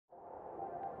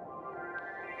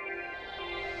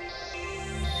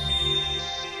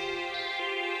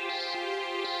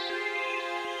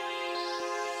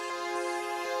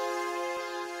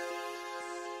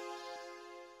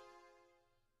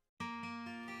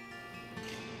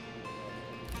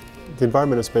The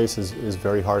environment of space is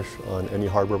very harsh on any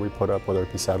hardware we put up, whether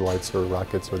it be satellites or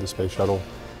rockets or the space shuttle.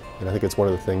 And I think it's one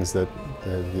of the things that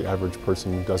the average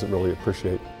person doesn't really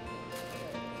appreciate.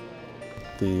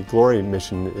 The Glory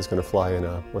mission is going to fly in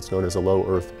what's known as a low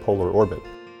Earth polar orbit.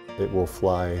 It will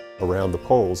fly around the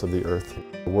poles of the Earth.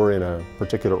 We're in a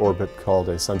particular orbit called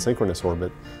a sun-synchronous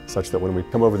orbit, such that when we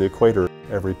come over the equator,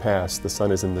 every pass, the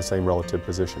sun is in the same relative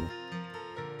position.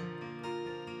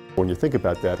 When you think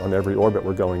about that, on every orbit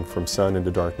we're going from sun into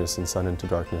darkness and sun into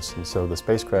darkness, and so the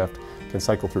spacecraft can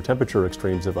cycle through temperature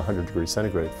extremes of 100 degrees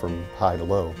centigrade from high to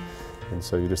low. And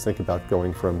so you just think about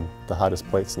going from the hottest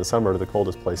place in the summer to the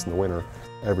coldest place in the winter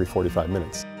every 45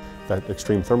 minutes. That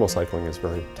extreme thermal cycling is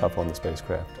very tough on the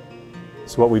spacecraft.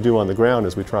 So what we do on the ground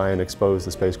is we try and expose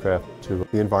the spacecraft to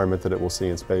the environment that it will see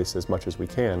in space as much as we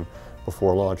can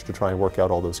before launch to try and work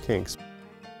out all those kinks.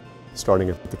 Starting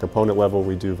at the component level,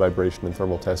 we do vibration and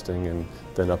thermal testing, and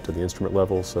then up to the instrument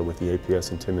level. So with the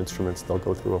APS and TIM instruments, they'll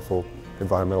go through a full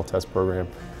environmental test program.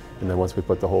 And then once we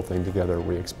put the whole thing together,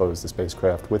 we expose the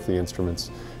spacecraft with the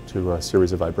instruments to a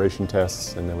series of vibration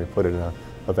tests, and then we put it in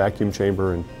a vacuum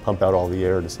chamber and pump out all the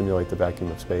air to simulate the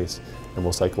vacuum of space, and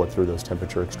we'll cycle it through those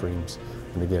temperature extremes.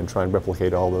 And again, try and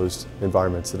replicate all those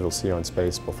environments that it'll see on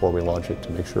space before we launch it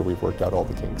to make sure we've worked out all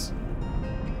the kinks.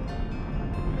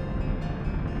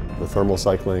 The thermal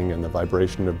cycling and the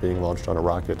vibration of being launched on a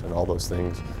rocket and all those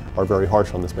things are very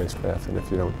harsh on the spacecraft, and if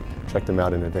you don't check them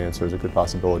out in advance, there's a good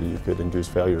possibility you could induce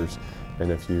failures.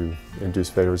 And if you induce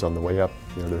failures on the way up,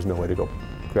 there's no way to go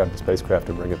grab the spacecraft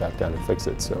and bring it back down and fix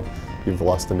it. So you've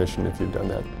lost the mission if you've done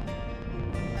that.